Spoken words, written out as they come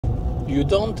You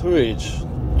don't reach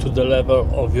to the level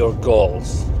of your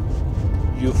goals.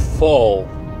 You fall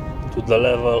to the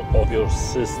level of your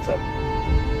system.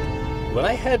 When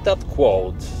I heard that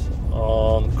quote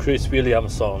on Chris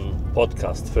Williamson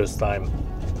podcast first time,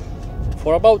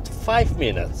 for about 5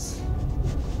 minutes,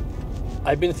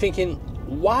 I've been thinking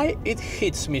why it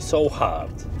hits me so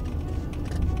hard.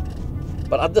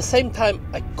 But at the same time,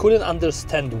 I couldn't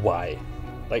understand why.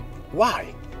 Like,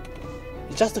 why?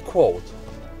 It's just a quote.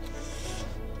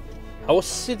 I was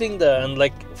sitting there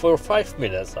and for 5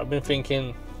 minutes I've been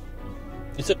thinking,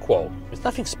 it's a quote, there's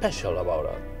nothing special about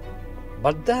it.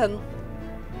 But then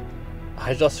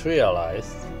I just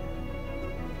realized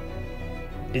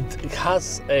it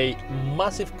has a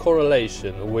massive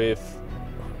correlation with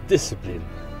discipline.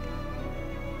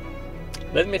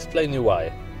 Let me explain you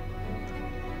why.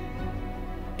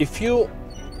 If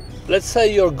let's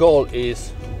say your goal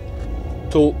is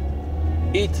to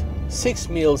eat 6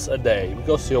 meals a day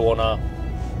because you wanna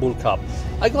bulk up.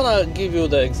 I'm gonna give you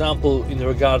the example in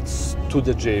regards to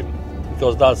the gym,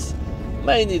 because that's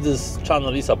mainly this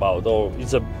channel is about, or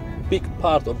it's a big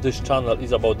part of this channel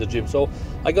is about the gym. So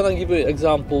I'm gonna give you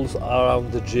examples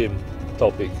around the gym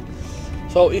topic.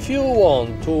 So if you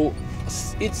want to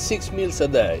eat 6 meals a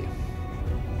day,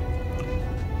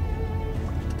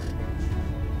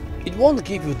 it won't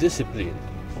give you discipline,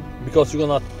 because you're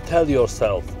gonna tell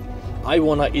yourself, I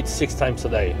wanna eat 6 times a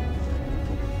day.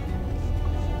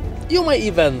 You might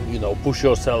even, push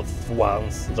yourself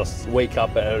once, just wake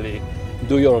up early,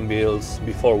 do your meals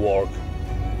before work.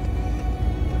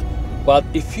 But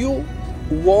if you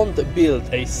want to build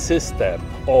a system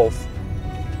of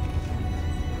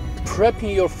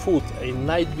prepping your food a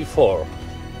night before,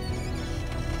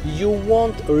 you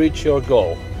won't reach your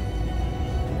goal.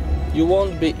 You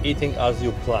won't be eating as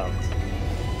you planned.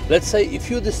 Let's say if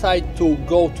you decide to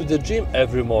go to the gym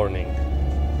every morning,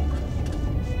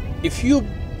 if you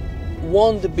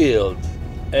want to build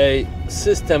a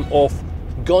system of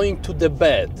going to the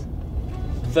bed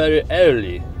very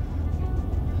early,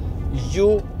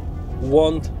 you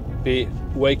won't be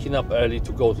waking up early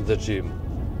to go to the gym.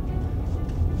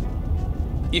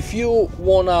 If you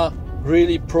wanna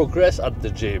really progress at the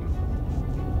gym,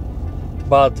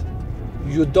 but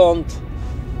you don't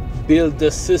build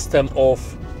the system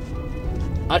of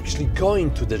actually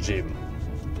going to the gym,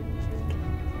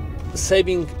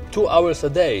 saving 2 hours a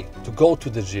day to go to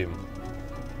the gym,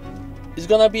 it's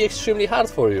gonna be extremely hard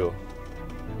for you.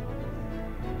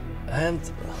 And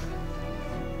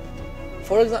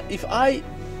for example, if I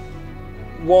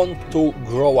want to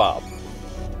grow up,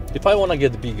 if I want to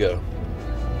get bigger,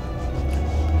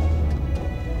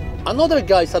 another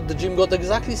guys at the gym got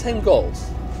exactly same goals.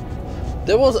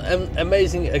 There was an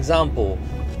amazing example.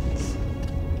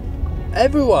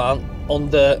 Everyone on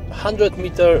the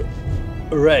 100-meter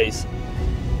race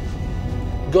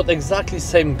got exactly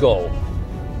same goal,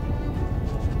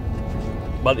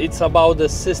 but it's about the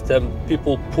system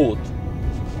people put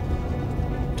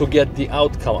to get the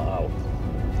outcome out.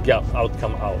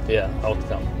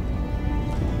 Outcome.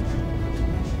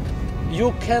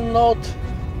 You cannot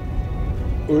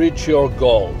reach your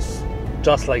goals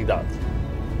just like that.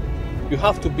 You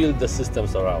have to build the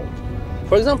systems around.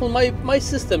 For example, my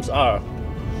systems are,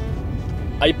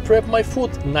 I prep my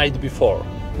food night before,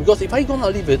 because if I gonna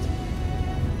leave it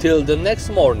till the next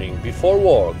morning before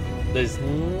work, there's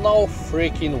no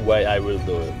freaking way I will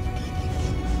do it.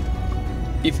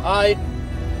 If I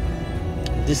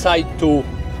decide to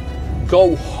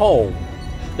go home,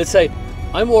 let's say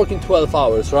I'm working 12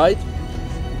 hours, right?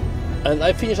 And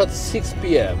I finish at 6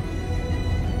 p.m.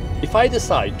 If I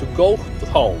decide to go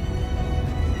home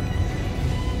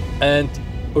and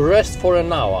rest for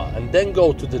an hour and then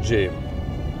go to the gym,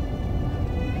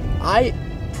 I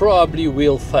probably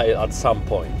will fail at some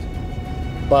point.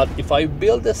 But if I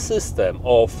build a system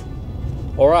of,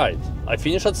 alright, I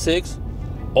finish at 6,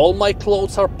 all my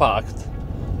clothes are packed,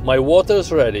 my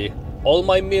water's ready, all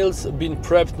my meals been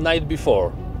prepped night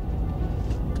before,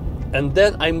 and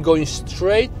then I'm going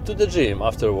straight to the gym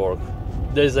after work,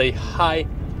 there's a high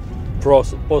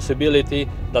possibility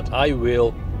that I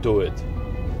will do it.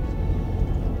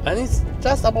 And it's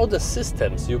just about the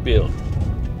systems you build.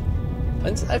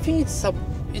 And I think it's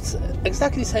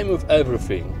exactly the same with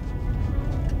everything.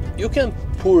 You can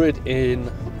put it in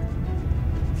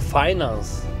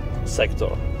finance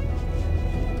sector.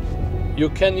 You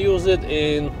can use it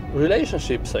in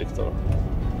relationship sector.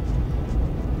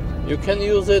 You can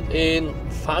use it in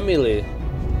family.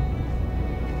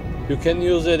 You can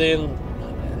use it in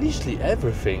literally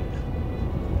everything.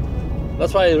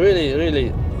 That's why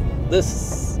really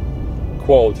this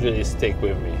quote really stick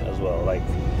with me as well. Like,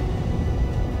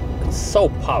 so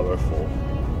powerful,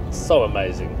 so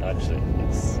amazing. Actually,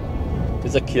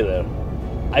 it's a killer.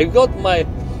 I got my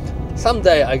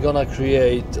someday I'm gonna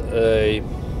create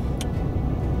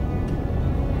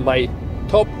my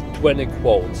top 20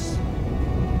 quotes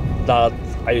that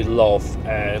I love,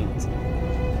 and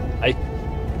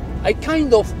I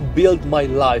kind of build my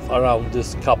life around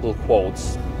this couple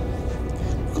quotes,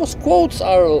 because quotes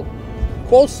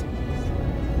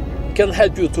can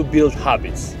help you to build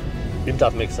habits, if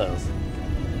that makes sense.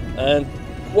 And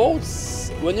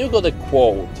quotes, when you got a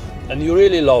quote and you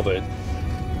really love it,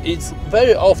 it's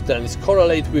very often it's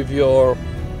correlate with your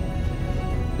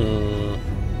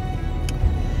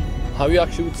how you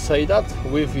actually would say that,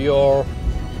 with your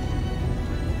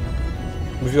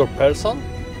person.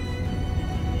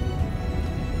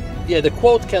 Yeah, the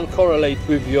quote can correlate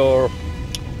with your,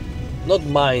 not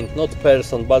mind, not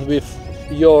person, but with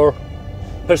your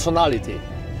personality.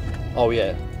 Oh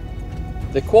yeah,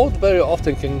 the quote very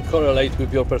often can correlate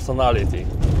with your personality.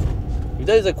 If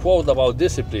there is a quote about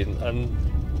discipline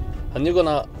and you're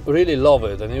gonna really love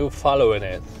it and you follow in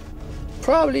it,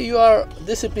 probably you are a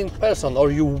disciplined person,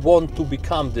 or you want to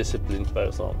become disciplined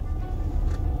person.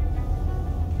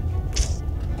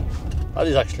 That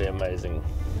is actually amazing.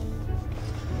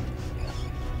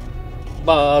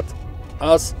 But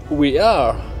as we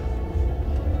are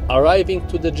arriving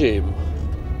to the gym,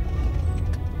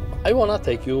 I wanna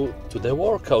take you to the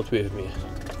workout with me.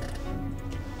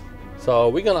 So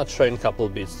we're gonna train a couple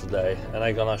beats today, and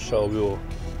I'm gonna show you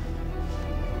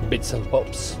bits and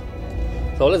pops.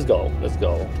 So let's go.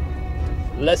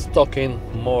 Less talking,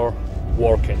 more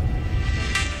working.